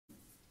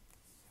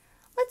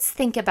Let's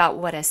think about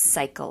what a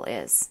cycle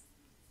is.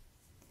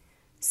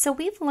 So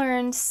we've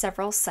learned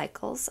several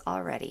cycles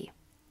already.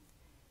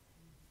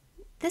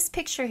 This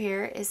picture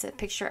here is a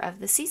picture of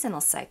the seasonal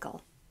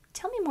cycle.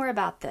 Tell me more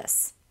about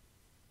this.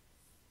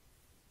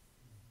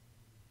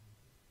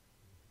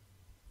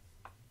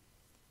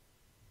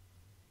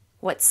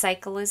 What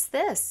cycle is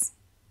this?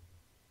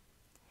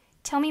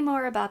 Tell me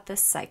more about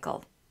this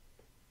cycle.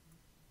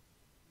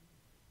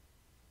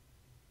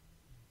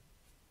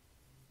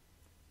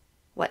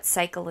 What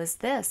cycle is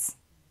this?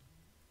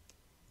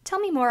 Tell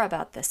me more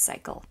about this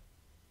cycle.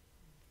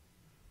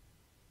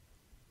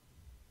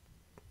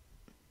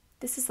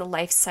 This is the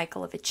life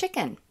cycle of a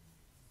chicken.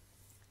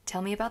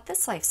 Tell me about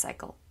this life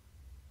cycle.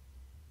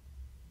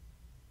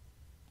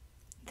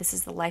 This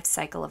is the life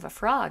cycle of a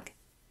frog.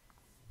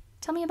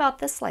 Tell me about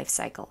this life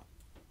cycle.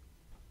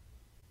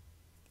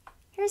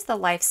 Here's the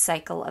life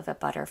cycle of a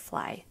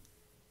butterfly.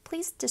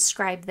 Please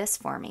describe this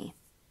for me.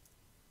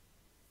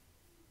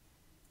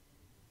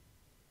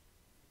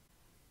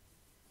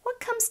 What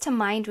comes to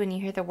mind when you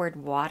hear the word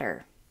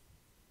water?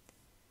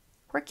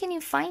 Where can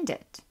you find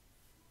it?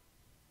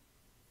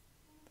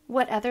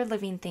 What other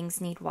living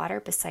things need water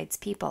besides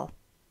people?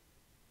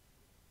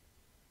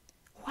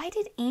 Why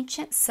did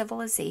ancient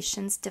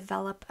civilizations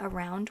develop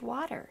around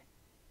water?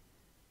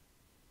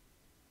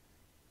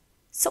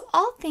 So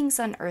all things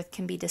on Earth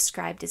can be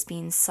described as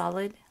being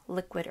solid,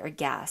 liquid, or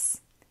gas.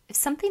 If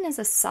something is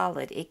a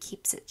solid, it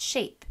keeps its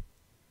shape.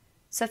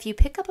 So if you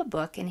pick up a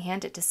book and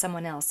hand it to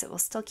someone else, it will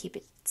still keep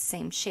its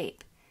same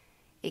shape.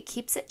 It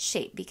keeps its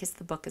shape because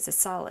the book is a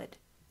solid.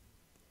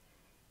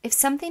 If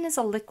something is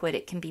a liquid,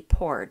 it can be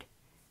poured.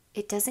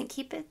 It doesn't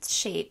keep its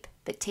shape,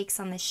 but takes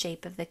on the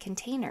shape of the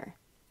container.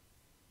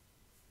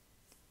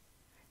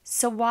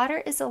 So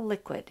water is a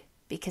liquid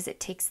because it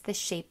takes the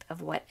shape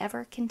of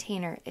whatever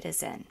container it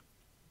is in.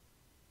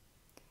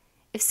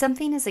 If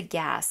something is a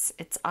gas,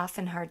 it's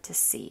often hard to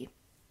see.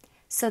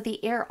 So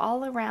the air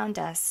all around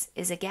us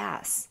is a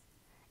gas.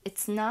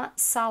 It's not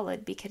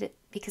solid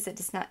because it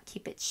does not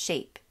keep its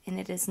shape, and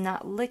it is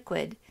not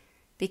liquid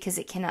because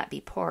it cannot be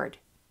poured.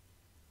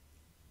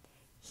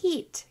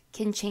 Heat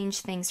can change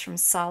things from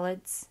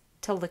solids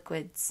to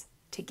liquids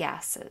to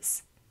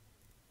gases.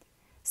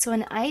 So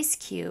an ice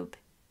cube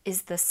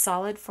is the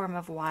solid form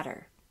of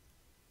water.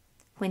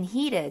 When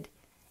heated,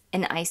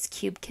 an ice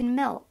cube can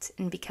melt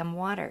and become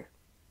water.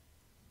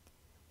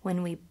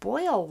 When we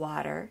boil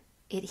water,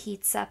 it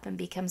heats up and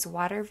becomes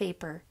water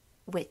vapor,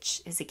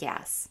 which is a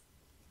gas.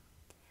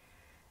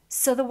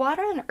 So the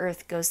water on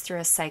Earth goes through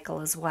a cycle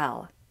as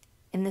well,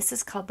 and this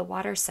is called the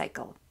water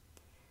cycle.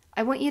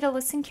 I want you to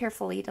listen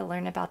carefully to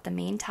learn about the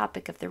main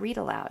topic of the read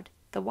aloud,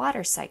 the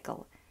water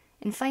cycle,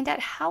 and find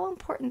out how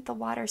important the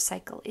water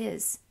cycle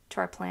is to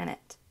our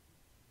planet.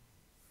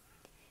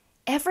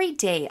 Every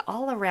day,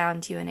 all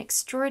around you, an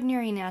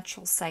extraordinary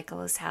natural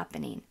cycle is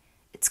happening.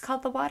 It's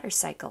called the water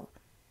cycle.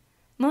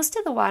 Most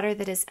of the water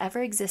that has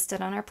ever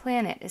existed on our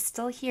planet is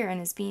still here and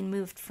is being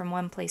moved from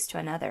one place to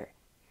another.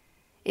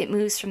 It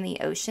moves from the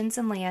oceans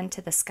and land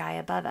to the sky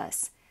above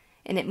us,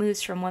 and it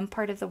moves from one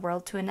part of the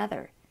world to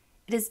another.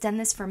 It has done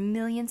this for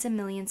millions and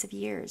millions of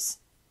years.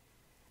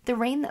 The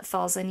rain that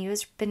falls on you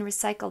has been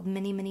recycled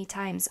many, many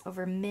times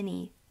over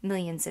many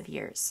millions of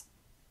years.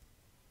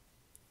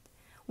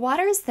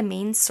 Water is the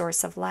main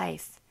source of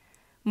life.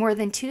 More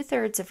than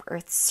 2/3 of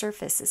Earth's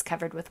surface is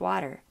covered with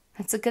water.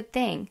 That's a good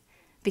thing,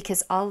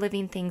 because all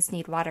living things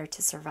need water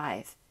to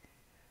survive.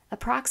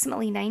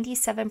 Approximately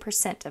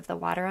 97% of the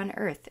water on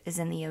Earth is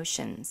in the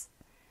oceans.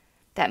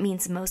 That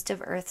means most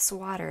of Earth's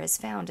water is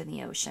found in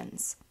the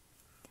oceans.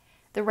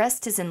 The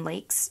rest is in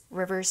lakes,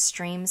 rivers,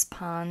 streams,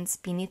 ponds,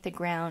 beneath the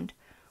ground,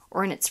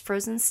 or in its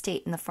frozen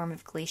state in the form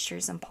of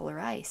glaciers and polar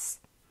ice.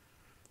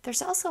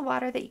 There's also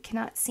water that you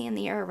cannot see in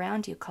the air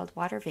around you called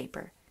water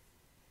vapor.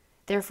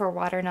 Therefore,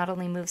 water not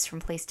only moves from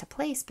place to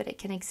place, but it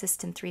can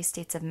exist in 3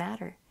 states of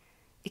matter.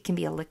 It can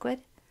be a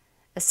liquid,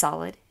 a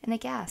solid, and a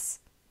gas.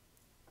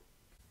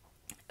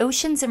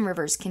 Oceans and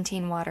rivers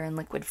contain water in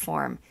liquid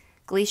form.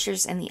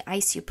 Glaciers and the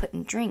ice you put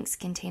in drinks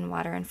contain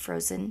water in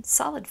frozen,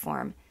 solid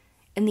form.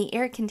 And the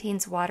air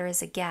contains water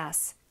as a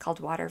gas, called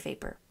water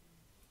vapor.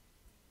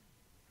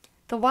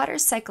 The water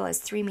cycle has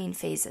 3 main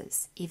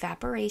phases: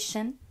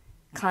 evaporation,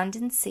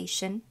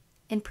 condensation,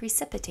 and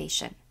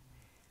precipitation.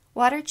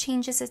 Water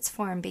changes its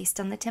form based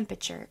on the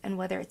temperature and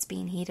whether it's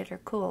being heated or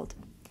cooled.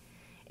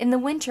 In the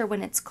winter,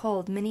 when it's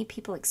cold, many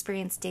people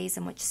experience days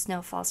in which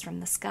snow falls from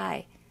the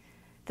sky.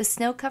 The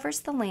snow covers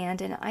the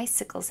land and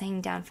icicles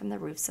hang down from the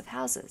roofs of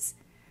houses.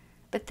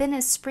 But then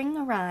as spring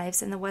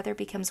arrives and the weather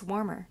becomes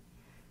warmer,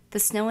 the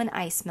snow and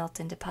ice melt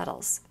into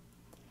puddles.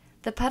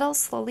 The puddles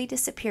slowly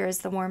disappear as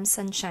the warm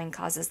sunshine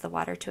causes the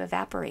water to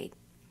evaporate.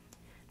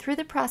 Through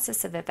the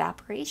process of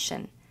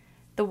evaporation,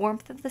 the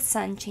warmth of the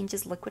sun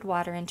changes liquid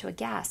water into a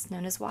gas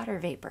known as water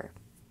vapor.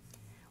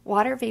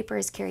 Water vapor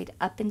is carried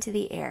up into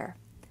the air.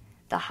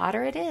 The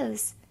hotter it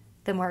is,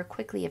 the more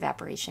quickly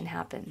evaporation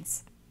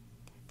happens.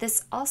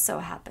 This also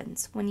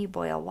happens when you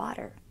boil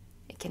water.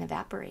 It can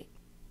evaporate.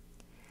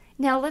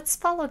 Now let's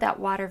follow that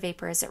water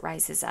vapor as it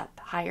rises up,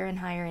 higher and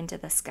higher into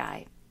the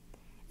sky.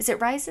 As it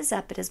rises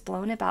up, it is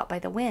blown about by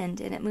the wind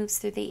and it moves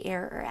through the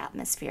air or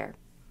atmosphere.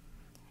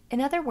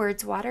 In other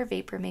words, water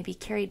vapor may be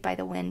carried by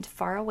the wind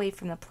far away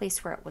from the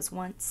place where it was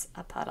once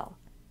a puddle.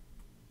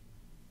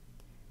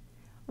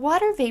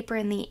 Water vapor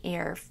in the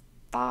air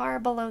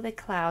far below the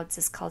clouds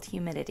is called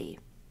humidity.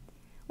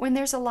 When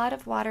there's a lot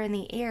of water in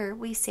the air,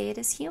 we say it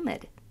is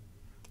humid.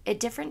 At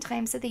different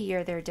times of the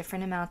year, there are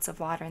different amounts of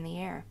water in the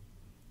air.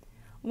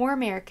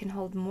 Warm air can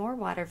hold more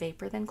water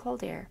vapor than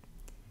cold air.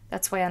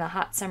 That's why on a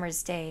hot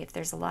summer's day, if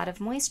there's a lot of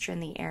moisture in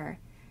the air,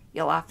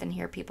 you'll often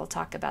hear people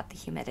talk about the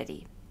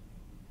humidity.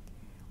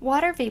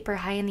 Water vapor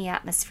high in the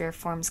atmosphere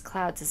forms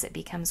clouds as it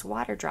becomes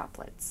water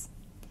droplets.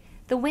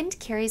 The wind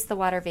carries the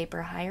water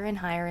vapor higher and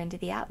higher into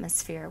the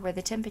atmosphere where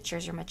the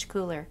temperatures are much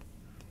cooler.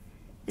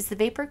 As the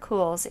vapor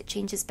cools, it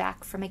changes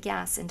back from a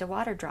gas into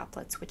water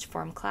droplets, which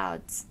form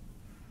clouds.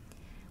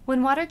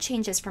 When water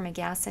changes from a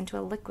gas into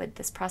a liquid,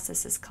 this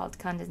process is called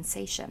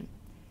condensation.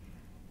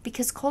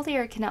 Because cold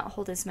air cannot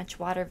hold as much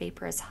water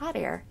vapor as hot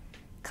air,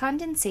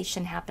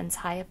 condensation happens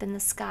high up in the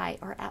sky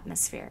or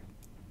atmosphere.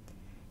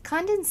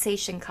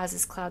 Condensation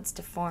causes clouds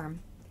to form.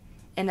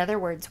 In other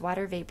words,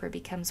 water vapor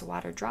becomes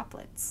water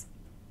droplets.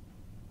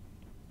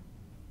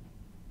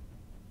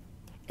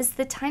 As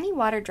the tiny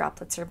water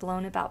droplets are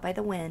blown about by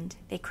the wind,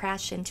 they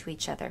crash into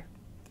each other.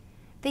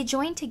 They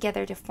join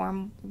together to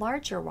form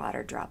larger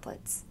water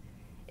droplets.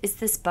 As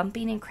this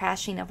bumping and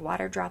crashing of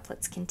water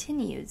droplets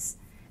continues,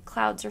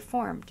 clouds are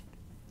formed.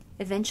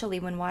 Eventually,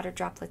 when water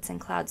droplets and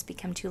clouds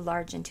become too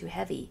large and too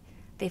heavy,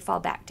 they fall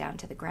back down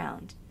to the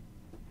ground.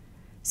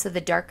 So the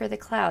darker the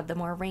cloud, the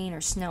more rain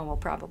or snow will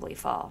probably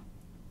fall.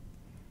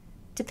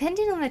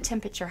 Depending on the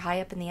temperature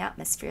high up in the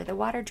atmosphere, the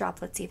water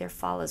droplets either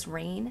fall as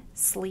rain,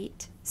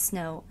 sleet,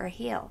 snow, or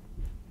hail.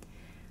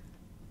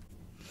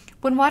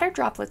 When water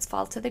droplets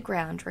fall to the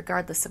ground,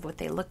 regardless of what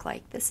they look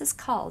like, this is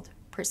called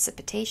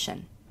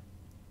precipitation.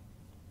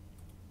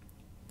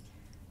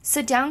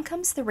 So down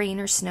comes the rain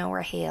or snow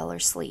or hail or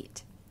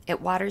sleet. It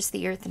waters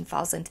the earth and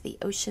falls into the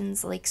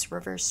oceans, lakes,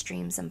 rivers,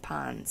 streams, and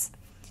ponds.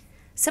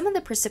 Some of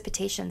the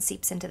precipitation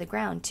seeps into the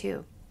ground,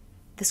 too.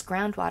 This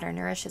groundwater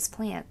nourishes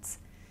plants.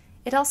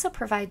 It also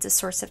provides a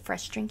source of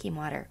fresh drinking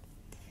water.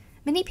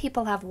 Many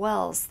people have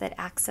wells that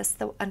access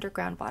the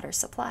underground water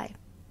supply.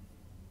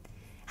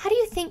 How do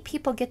you think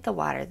people get the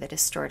water that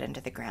is stored under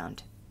the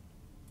ground?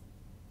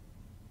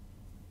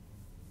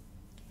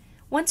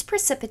 Once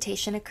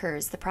precipitation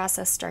occurs, the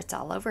process starts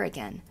all over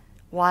again.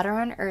 Water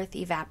on Earth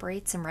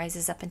evaporates and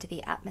rises up into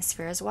the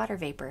atmosphere as water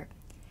vapor.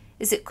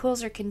 As it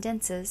cools or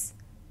condenses,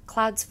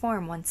 clouds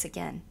form once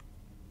again.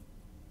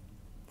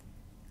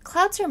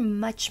 Clouds are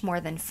much more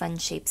than fun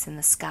shapes in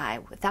the sky.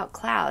 Without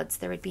clouds,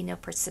 there would be no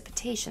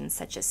precipitation,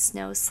 such as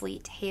snow,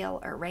 sleet,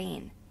 hail, or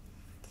rain.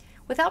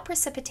 Without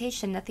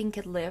precipitation, nothing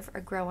could live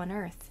or grow on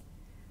Earth.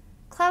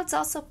 Clouds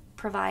also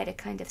provide a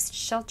kind of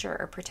shelter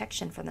or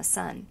protection from the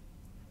sun.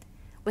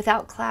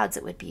 Without clouds,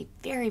 it would be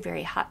very,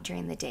 very hot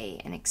during the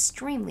day and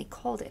extremely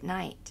cold at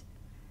night.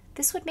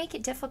 This would make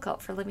it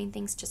difficult for living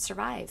things to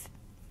survive.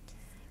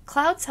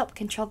 Clouds help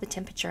control the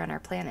temperature on our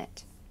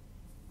planet.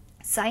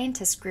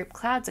 Scientists group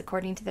clouds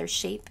according to their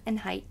shape and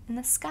height in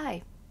the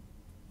sky.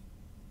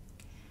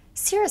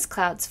 Cirrus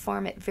clouds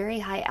form at very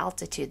high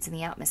altitudes in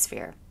the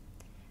atmosphere.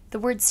 The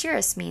word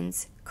cirrus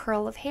means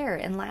curl of hair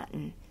in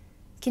Latin.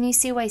 Can you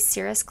see why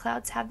cirrus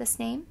clouds have this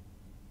name?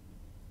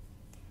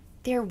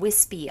 They're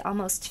wispy,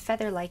 almost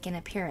feather-like in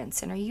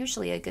appearance, and are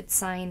usually a good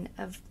sign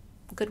of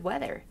good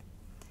weather.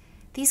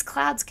 These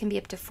clouds can be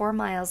up to 4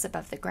 miles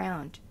above the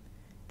ground.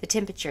 The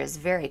temperature is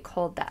very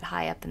cold that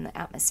high up in the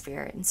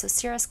atmosphere, and so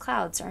cirrus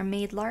clouds are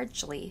made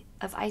largely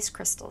of ice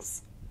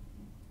crystals.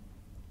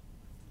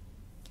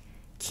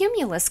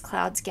 Cumulus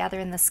clouds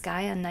gather in the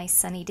sky on nice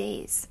sunny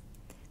days.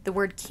 The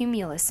word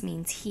cumulus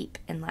means heap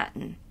in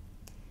Latin.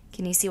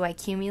 Can you see why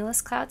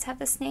cumulus clouds have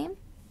this name?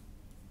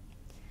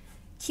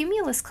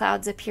 Cumulus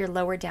clouds appear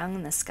lower down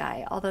in the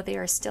sky, although they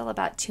are still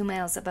about 2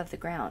 miles above the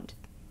ground.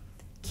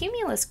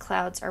 Cumulus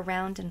clouds are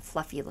round and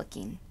fluffy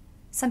looking.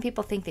 Some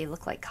people think they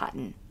look like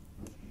cotton.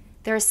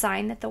 They're a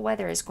sign that the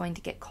weather is going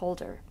to get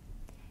colder.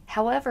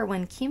 However,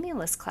 when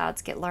cumulus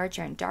clouds get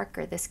larger and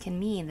darker, this can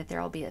mean that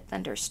there will be a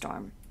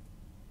thunderstorm.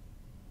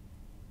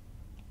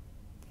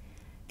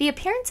 The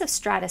appearance of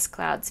stratus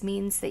clouds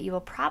means that you will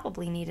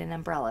probably need an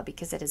umbrella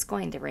because it is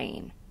going to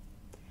rain.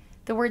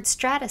 The word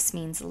stratus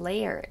means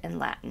layer in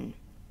Latin.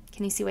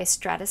 Can you see why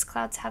stratus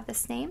clouds have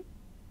this name?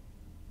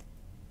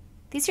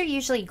 These are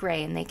usually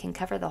gray and they can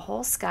cover the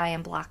whole sky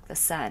and block the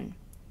sun.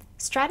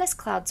 Stratus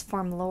clouds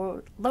form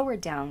lower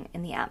down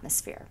in the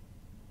atmosphere.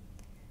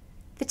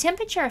 The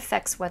temperature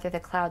affects whether the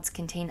clouds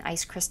contain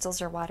ice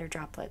crystals or water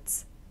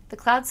droplets. The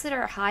clouds that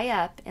are high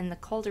up in the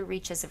colder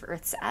reaches of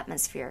Earth's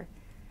atmosphere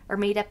are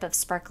made up of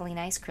sparkling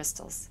ice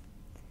crystals.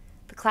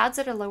 The clouds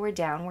that are lower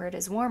down, where it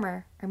is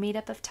warmer, are made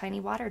up of tiny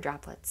water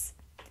droplets.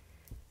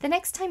 The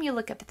next time you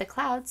look up at the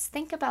clouds,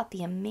 think about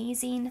the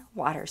amazing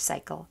water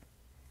cycle.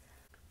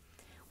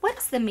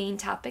 What's the main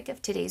topic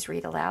of today's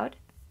Read Aloud?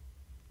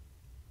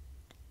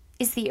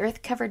 Is the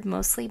Earth covered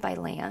mostly by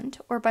land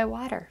or by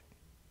water?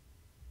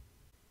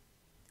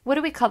 What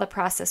do we call the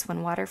process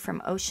when water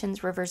from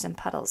oceans, rivers, and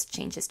puddles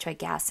changes to a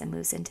gas and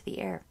moves into the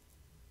air?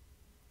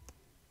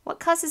 What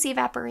causes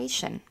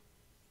evaporation?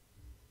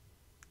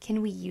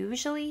 Can we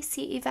usually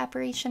see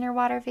evaporation or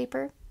water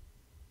vapor?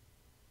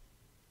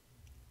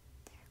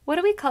 What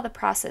do we call the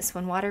process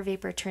when water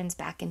vapor turns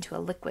back into a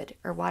liquid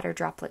or water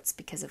droplets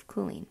because of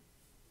cooling?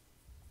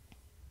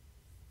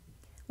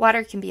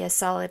 Water can be a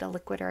solid, a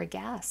liquid, or a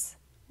gas.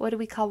 What do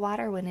we call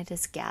water when it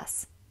is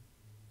gas?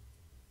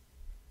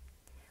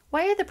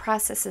 Why are the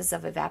processes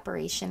of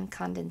evaporation,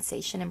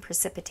 condensation, and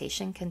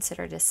precipitation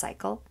considered a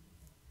cycle?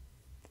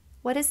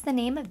 What is the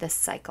name of this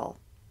cycle?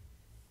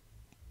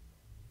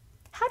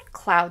 How do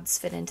clouds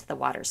fit into the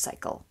water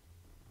cycle?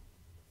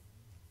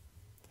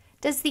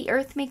 Does the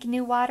earth make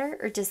new water,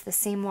 or does the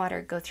same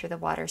water go through the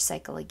water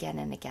cycle again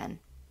and again?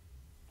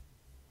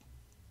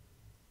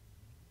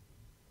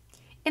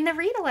 In the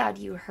read aloud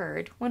you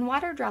heard, when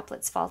water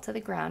droplets fall to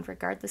the ground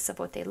regardless of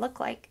what they look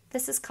like,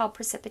 this is called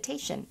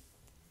precipitation.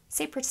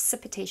 Say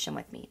precipitation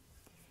with me.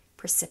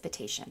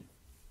 Precipitation.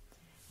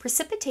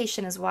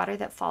 Precipitation is water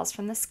that falls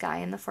from the sky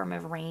in the form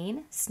of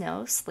rain,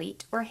 snow,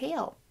 sleet, or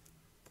hail.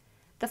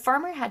 The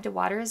farmer had to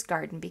water his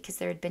garden because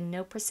there had been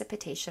no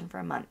precipitation for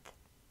a month.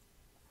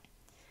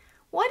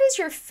 What is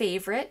your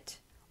favorite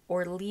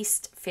or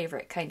least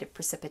favorite kind of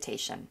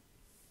precipitation?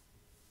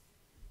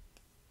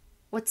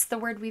 What's the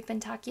word we've been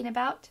talking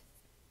about?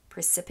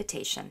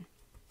 Precipitation.